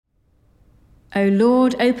O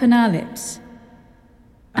Lord, open our lips,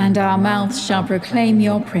 and our mouths shall proclaim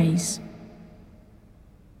your praise.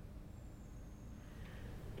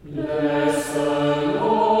 Bless the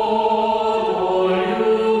Lord, all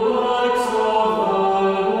you works of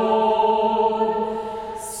the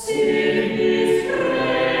Lord. Sing his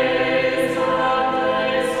praise and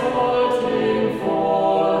exalt him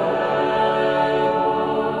forever.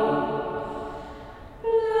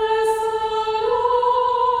 Bless the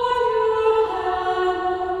Lord, you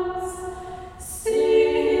heavens.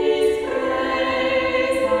 Sing his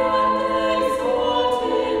praise and exalt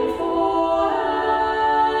him forever.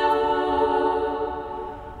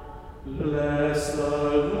 Bless the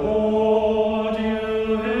Lord, you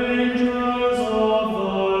angels of the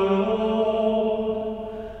Lord.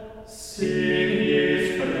 Sing his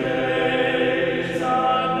praise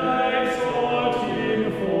and exalt him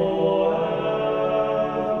forever.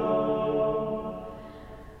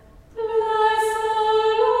 Bless the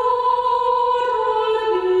Lord, all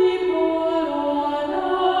people on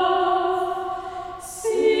earth.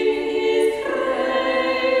 Sing his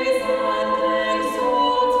praise and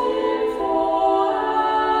exalt him forever.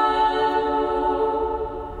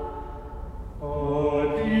 O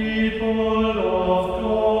people of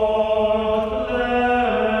God,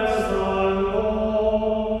 bless the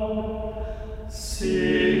Lord.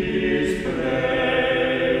 Sing his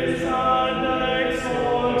praise and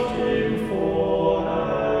exalt him forever.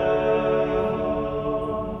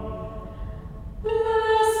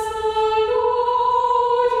 Bless the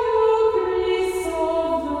Lord, you priests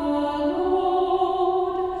of the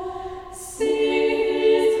Lord. Sing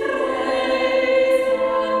his praise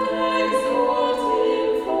and exalt him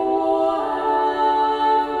forever.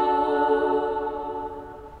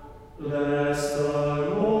 Bless the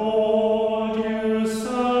Lord, you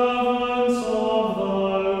servants of the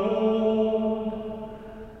Lord.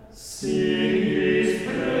 Sing his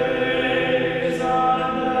praise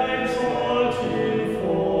and exalt him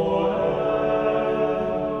forever.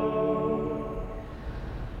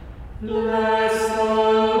 Bless the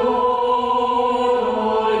Lord,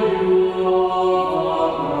 all you of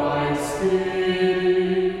upright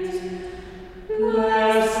spirit.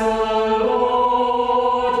 Bless the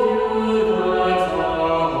Lord, you that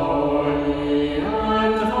are holy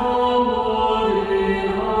and humble in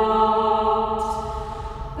heart.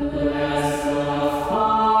 Bless the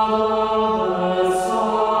Father, the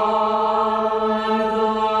Son, and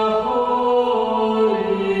the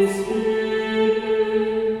Holy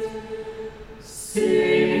Spirit.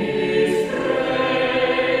 Sing his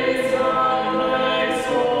praise and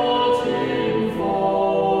exalt him forever.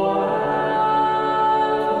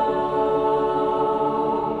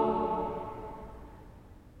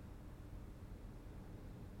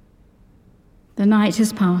 The night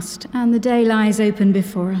has passed, and the day lies open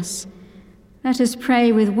before us. Let us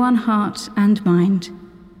pray with one heart and mind.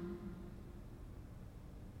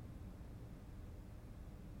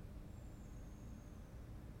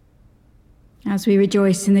 As we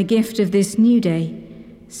rejoice in the gift of this new day,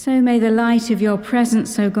 so may the light of your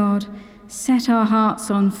presence, O God, set our hearts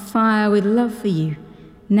on fire with love for you,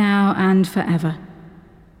 now and forever.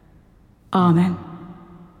 Amen.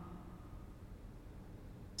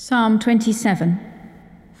 Psalm 27,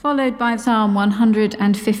 followed by Psalm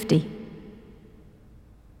 150.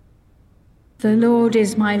 The Lord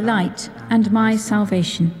is my light and my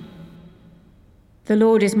salvation. The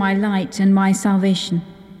Lord is my light and my salvation.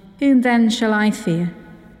 Whom then shall I fear?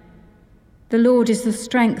 The Lord is the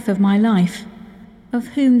strength of my life. Of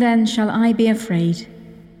whom then shall I be afraid?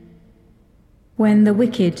 When the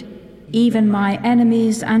wicked, even my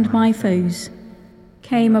enemies and my foes,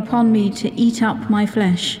 came upon me to eat up my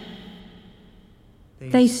flesh,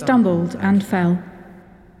 they stumbled and fell.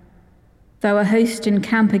 Though a host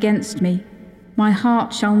encamp against me, my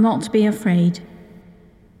heart shall not be afraid.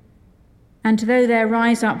 And though there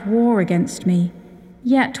rise up war against me,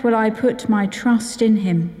 yet will I put my trust in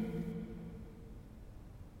him.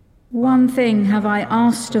 One thing have I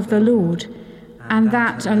asked of the Lord, and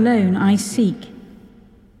that alone I seek,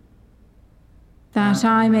 that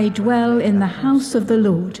I may dwell in the house of the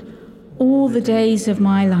Lord all the days of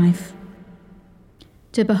my life,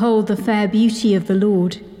 to behold the fair beauty of the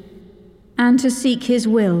Lord, and to seek his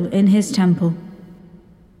will in his temple.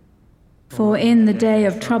 For in the day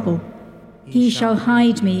of trouble he shall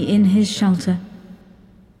hide me in his shelter.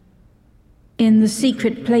 In the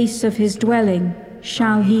secret place of his dwelling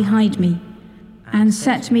shall he hide me, and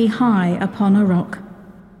set me high upon a rock.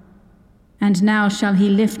 And now shall he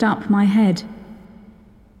lift up my head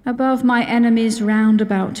above my enemies round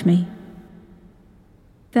about me.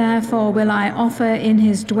 Therefore will I offer in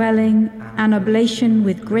his dwelling an oblation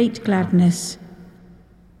with great gladness.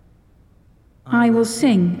 I will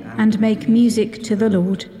sing and make music to the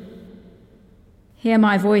Lord. Hear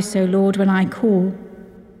my voice, O Lord, when I call.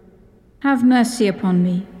 Have mercy upon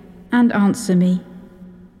me and answer me.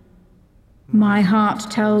 My heart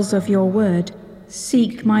tells of your word.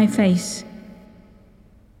 Seek my face.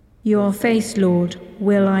 Your face, Lord,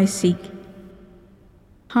 will I seek.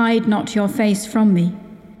 Hide not your face from me,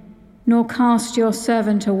 nor cast your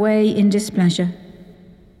servant away in displeasure.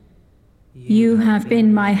 You have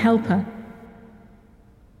been my helper.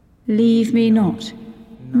 Leave me not,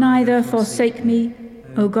 neither forsake me,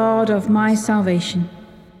 O God of my salvation.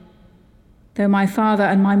 Though my father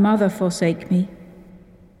and my mother forsake me,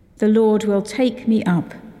 the Lord will take me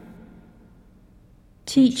up.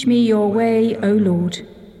 Teach me your way, O Lord.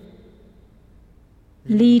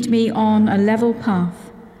 Lead me on a level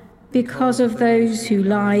path because of those who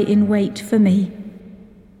lie in wait for me.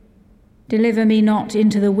 Deliver me not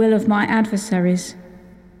into the will of my adversaries.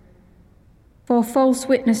 For false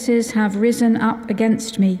witnesses have risen up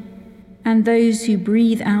against me, and those who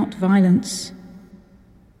breathe out violence.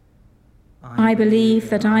 I believe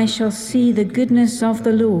that I shall see the goodness of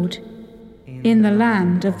the Lord in the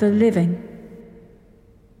land of the living.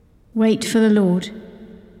 Wait for the Lord.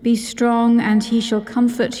 Be strong, and he shall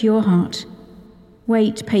comfort your heart.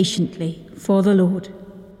 Wait patiently for the Lord.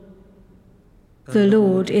 The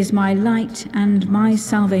Lord is my light and my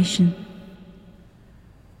salvation.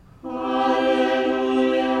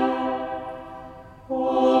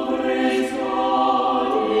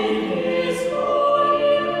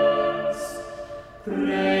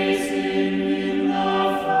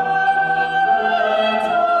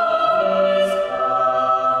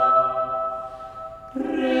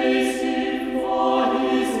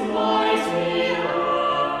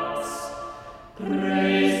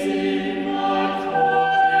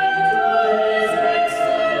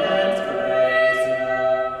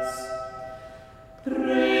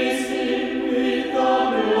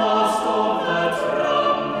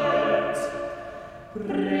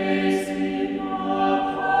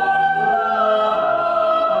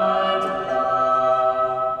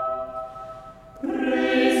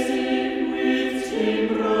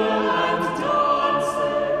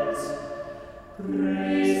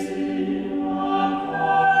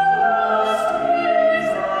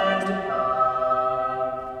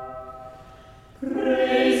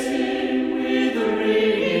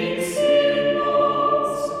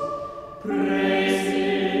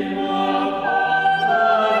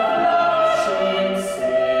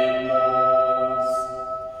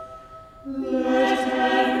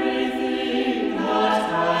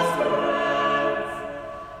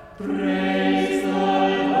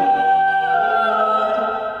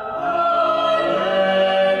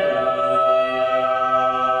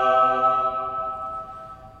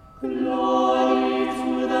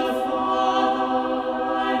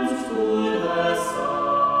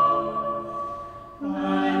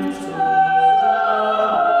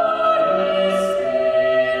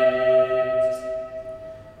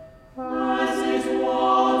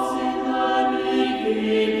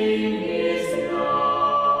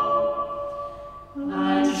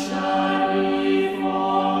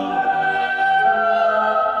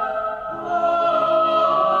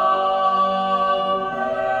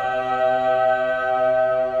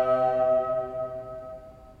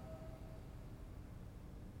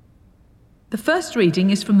 The first reading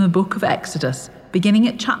is from the book of Exodus, beginning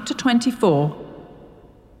at chapter 24.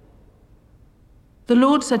 The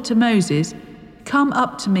Lord said to Moses, "Come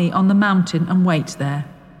up to me on the mountain and wait there,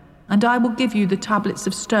 and I will give you the tablets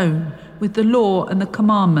of stone with the law and the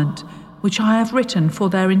commandment, which I have written for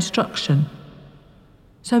their instruction."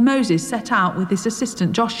 So Moses set out with his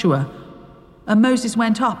assistant Joshua, and Moses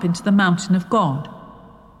went up into the mountain of God.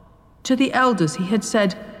 To the elders he had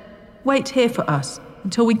said, "Wait here for us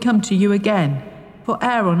until we come to you again, for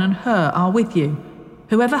Aaron and Hur are with you.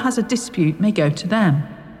 Whoever has a dispute may go to them."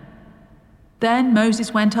 Then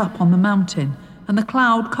Moses went up on the mountain, and the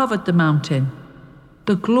cloud covered the mountain.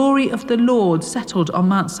 The glory of the Lord settled on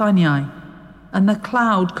Mount Sinai, and the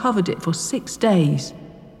cloud covered it for 6 days.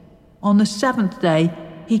 On the 7th day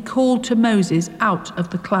he called to Moses out of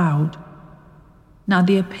the cloud. Now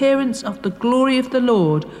the appearance of the glory of the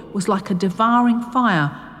Lord was like a devouring fire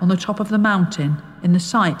on the top of the mountain in the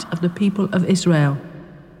sight of the people of Israel.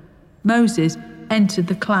 Moses entered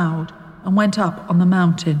the cloud and went up on the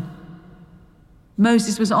mountain.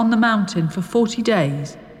 Moses was on the mountain for 40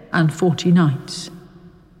 days and 40 nights.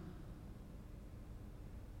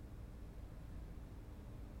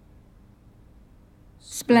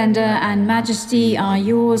 Splendor and majesty are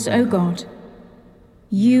yours, O God.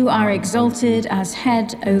 You are exalted as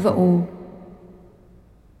head over all.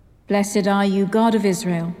 Blessed are you, God of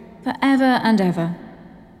Israel, forever and ever.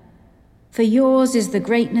 For yours is the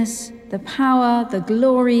greatness, the power, the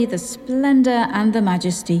glory, the splendor, and the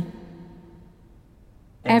majesty.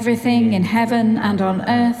 Everything in heaven and on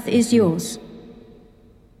earth is yours.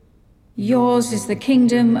 Yours is the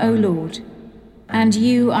kingdom, O Lord, and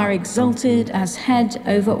you are exalted as head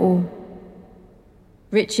over all.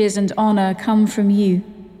 Riches and honor come from you,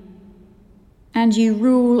 and you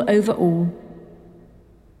rule over all.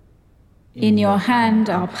 In your hand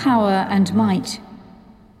are power and might.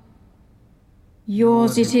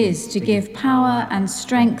 Yours it is to give power and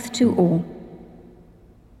strength to all.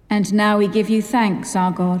 And now we give you thanks,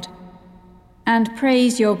 our God, and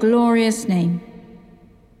praise your glorious name.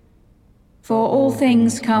 For all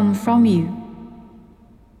things come from you,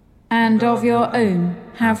 and of your own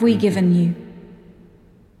have we given you.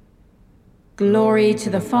 Glory to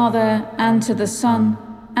the Father, and to the Son,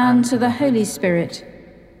 and to the Holy Spirit,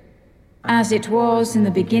 as it was in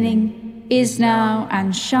the beginning, is now,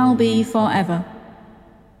 and shall be forever.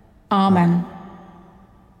 Amen.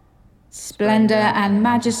 Splendor and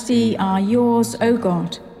majesty are yours, O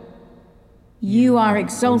God. You are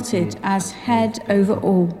exalted as head over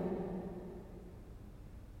all.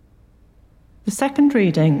 The second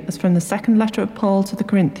reading is from the second letter of Paul to the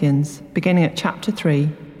Corinthians, beginning at chapter 3,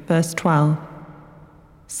 verse 12.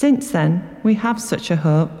 Since then we have such a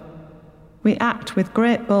hope. We act with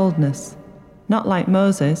great boldness, not like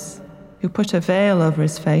Moses, who put a veil over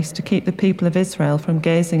his face to keep the people of Israel from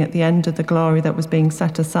gazing at the end of the glory that was being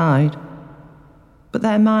set aside. But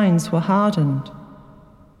their minds were hardened.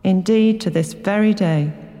 Indeed, to this very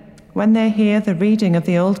day, when they hear the reading of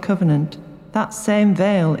the Old Covenant, that same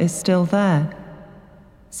veil is still there,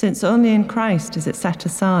 since only in Christ is it set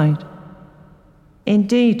aside.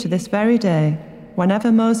 Indeed, to this very day,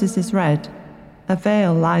 whenever Moses is read, a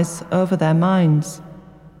veil lies over their minds.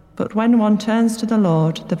 But when one turns to the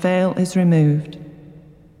Lord, the veil is removed.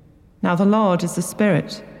 Now the Lord is the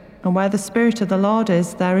Spirit, and where the Spirit of the Lord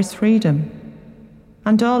is, there is freedom.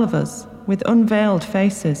 And all of us, with unveiled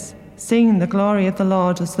faces, seeing the glory of the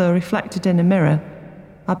Lord as though reflected in a mirror,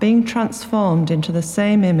 are being transformed into the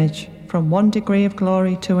same image from one degree of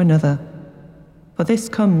glory to another. For this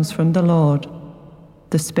comes from the Lord,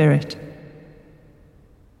 the Spirit.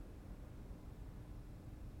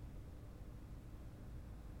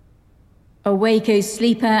 Awake, O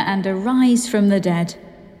sleeper, and arise from the dead,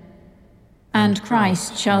 and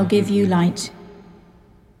Christ shall give you light.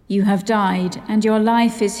 You have died, and your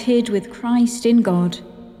life is hid with Christ in God.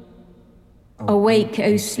 Awake,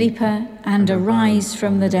 O sleeper, and arise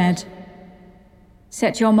from the dead.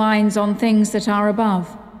 Set your minds on things that are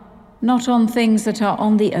above, not on things that are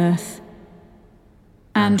on the earth.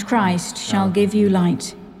 And Christ shall give you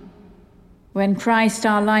light. When Christ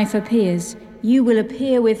our life appears, you will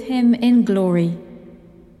appear with him in glory.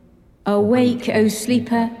 Awake, O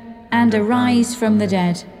sleeper, and arise from the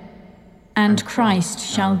dead, and Christ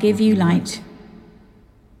shall give you light.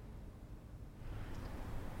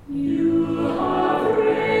 You have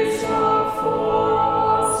raised up for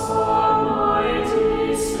us,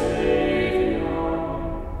 Almighty Saviour,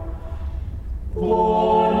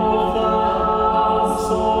 born of the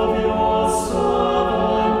house of your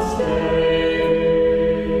servant David.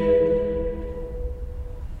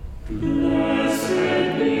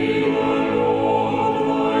 Blessed be the Lord,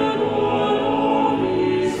 thy God of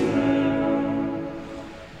Israel,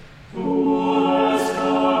 who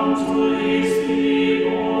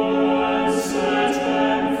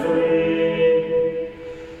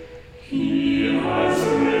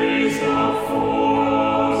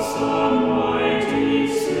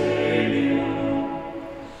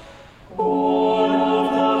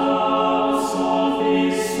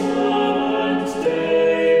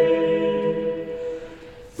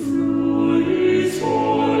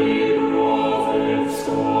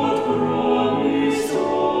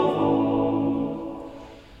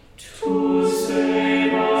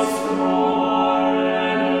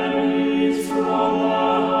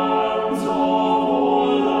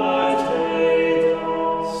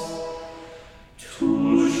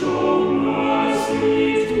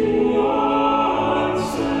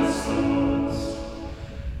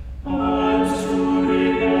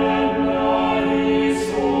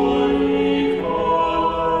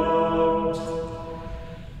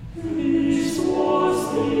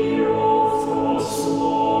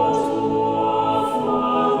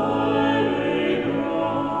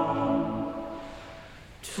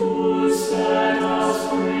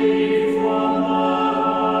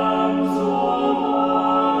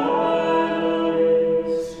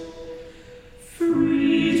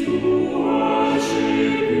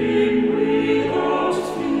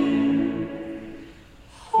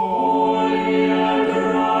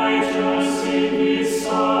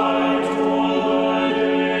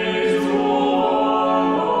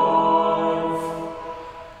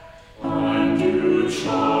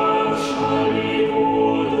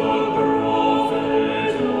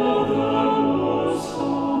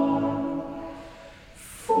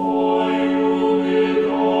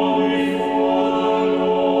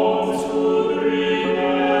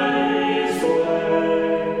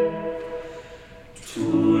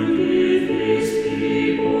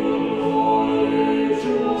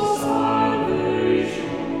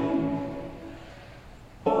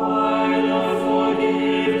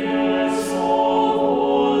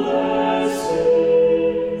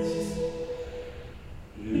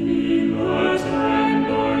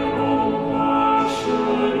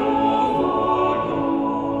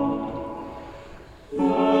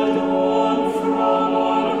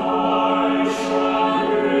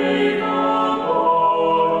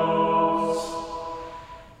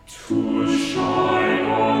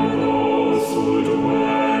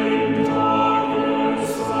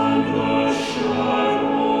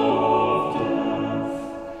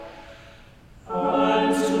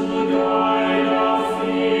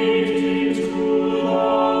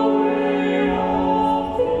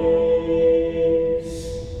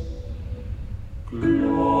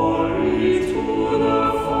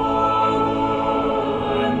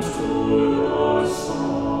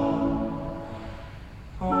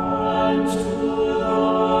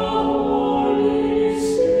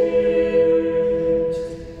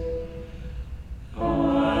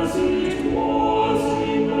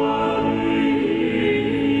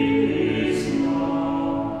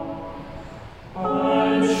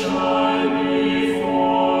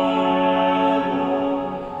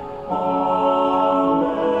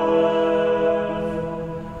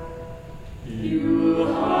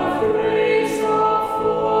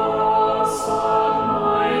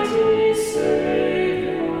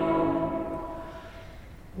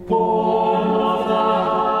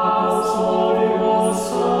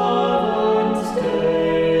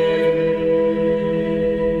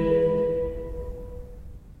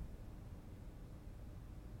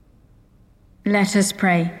Let us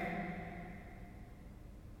pray.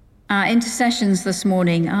 Our intercessions this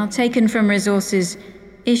morning are taken from resources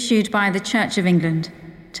issued by the Church of England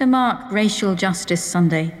to mark Racial Justice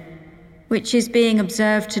Sunday, which is being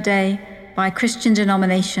observed today by Christian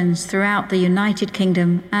denominations throughout the United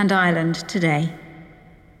Kingdom and Ireland today.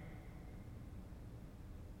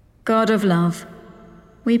 God of love,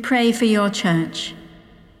 we pray for your Church,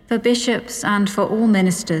 for bishops and for all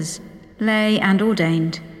ministers, lay and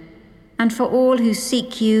ordained, and for all who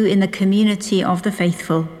seek you in the community of the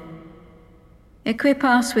faithful. Equip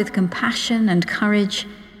us with compassion and courage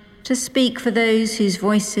to speak for those whose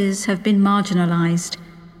voices have been marginalized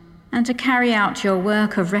and to carry out your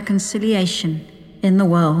work of reconciliation in the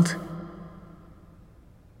world.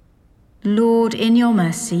 Lord, in your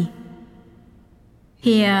mercy,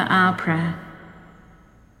 hear our prayer.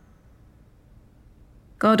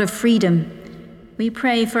 God of freedom, we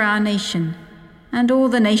pray for our nation and all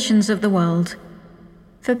the nations of the world,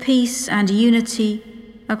 for peace and unity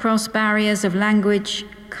across barriers of language,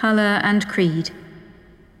 color, and creed,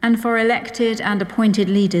 and for elected and appointed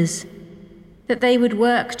leaders, that they would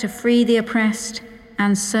work to free the oppressed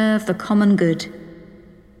and serve the common good.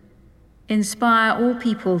 Inspire all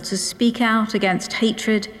people to speak out against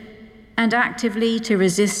hatred and actively to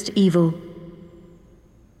resist evil.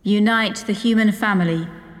 Unite the human family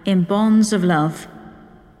in bonds of love.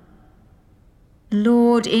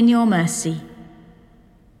 Lord, in your mercy,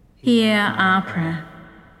 hear our prayer.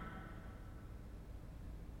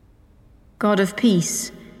 God of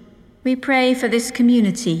peace, we pray for this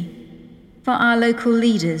community, for our local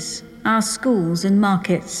leaders, our schools and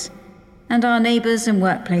markets, and our neighbours and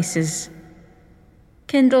workplaces.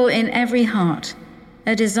 Kindle in every heart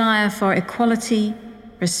a desire for equality,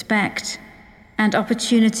 respect, and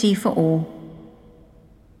opportunity for all.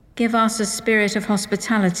 Give us a spirit of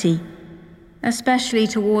hospitality, especially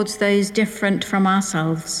towards those different from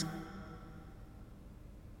ourselves.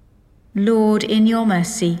 Lord, in your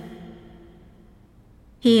mercy,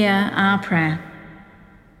 hear our prayer.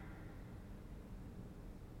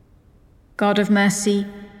 God of mercy,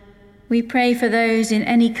 we pray for those in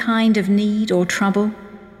any kind of need or trouble,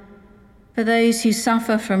 for those who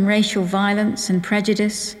suffer from racial violence and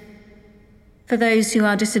prejudice, for those who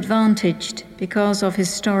are disadvantaged because of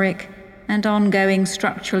historic and ongoing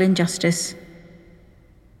structural injustice,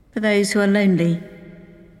 for those who are lonely,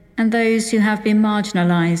 and those who have been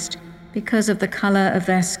marginalized because of the color of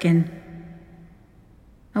their skin.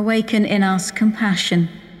 Awaken in us compassion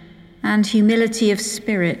and humility of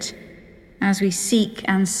spirit as we seek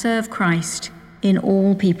and serve Christ in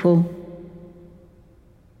all people.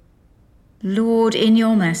 Lord, in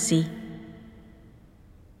your mercy,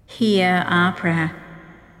 hear our prayer.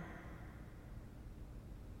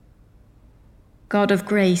 God of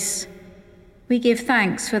grace, we give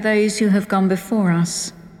thanks for those who have gone before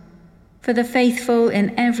us, for the faithful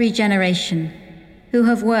in every generation who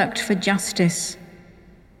have worked for justice,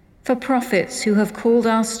 for prophets who have called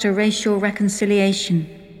us to racial reconciliation,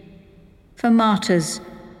 for martyrs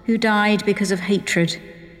who died because of hatred,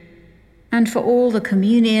 and for all the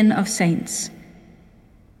communion of saints.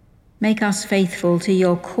 Make us faithful to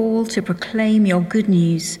your call to proclaim your good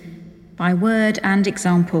news by word and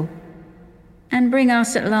example, and bring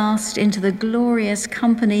us at last into the glorious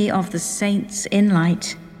company of the saints in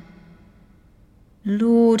light.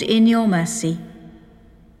 Lord, in your mercy,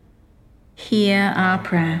 hear our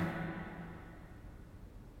prayer.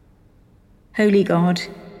 Holy God,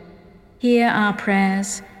 hear our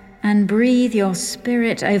prayers and breathe your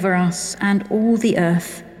Spirit over us and all the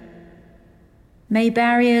earth. May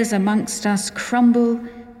barriers amongst us crumble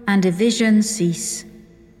and division cease.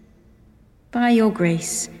 By your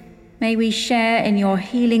grace, may we share in your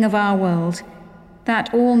healing of our world,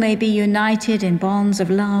 that all may be united in bonds of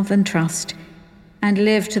love and trust, and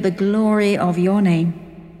live to the glory of your name.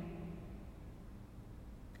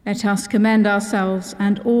 Let us commend ourselves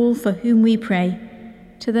and all for whom we pray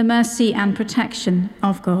to the mercy and protection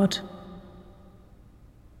of God.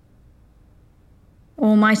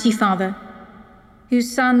 Almighty Father,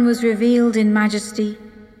 whose Son was revealed in majesty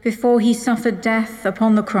before he suffered death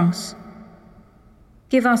upon the cross,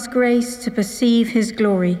 give us grace to perceive his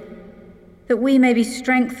glory, that we may be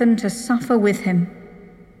strengthened to suffer with him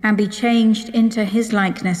and be changed into his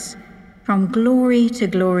likeness from glory to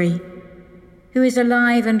glory, who is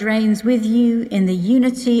alive and reigns with you in the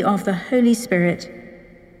unity of the Holy Spirit,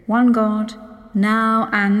 one God, now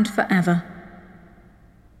and forever.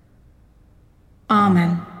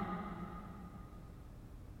 Amen.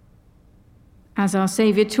 As our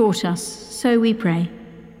Saviour taught us, so we pray.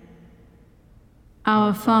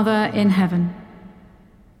 Our Father in heaven,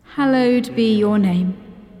 hallowed be your name.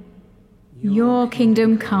 Your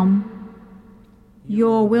kingdom come,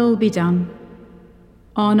 your will be done,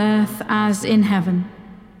 on earth as in heaven.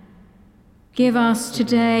 Give us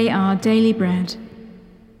today our daily bread.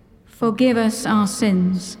 Forgive us our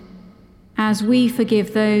sins, as we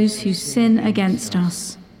forgive those who sin against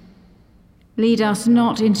us. Lead us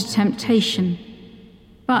not into temptation,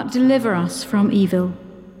 but deliver us from evil.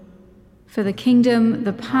 For the kingdom,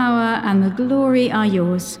 the power, and the glory are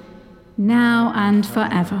yours, now and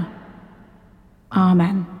forever.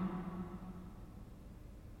 Amen.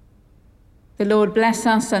 The Lord bless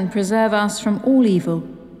us and preserve us from all evil,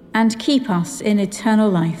 and keep us in eternal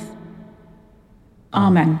life.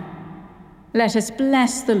 Amen. Let us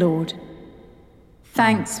bless the Lord.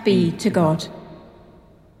 Thanks be to God.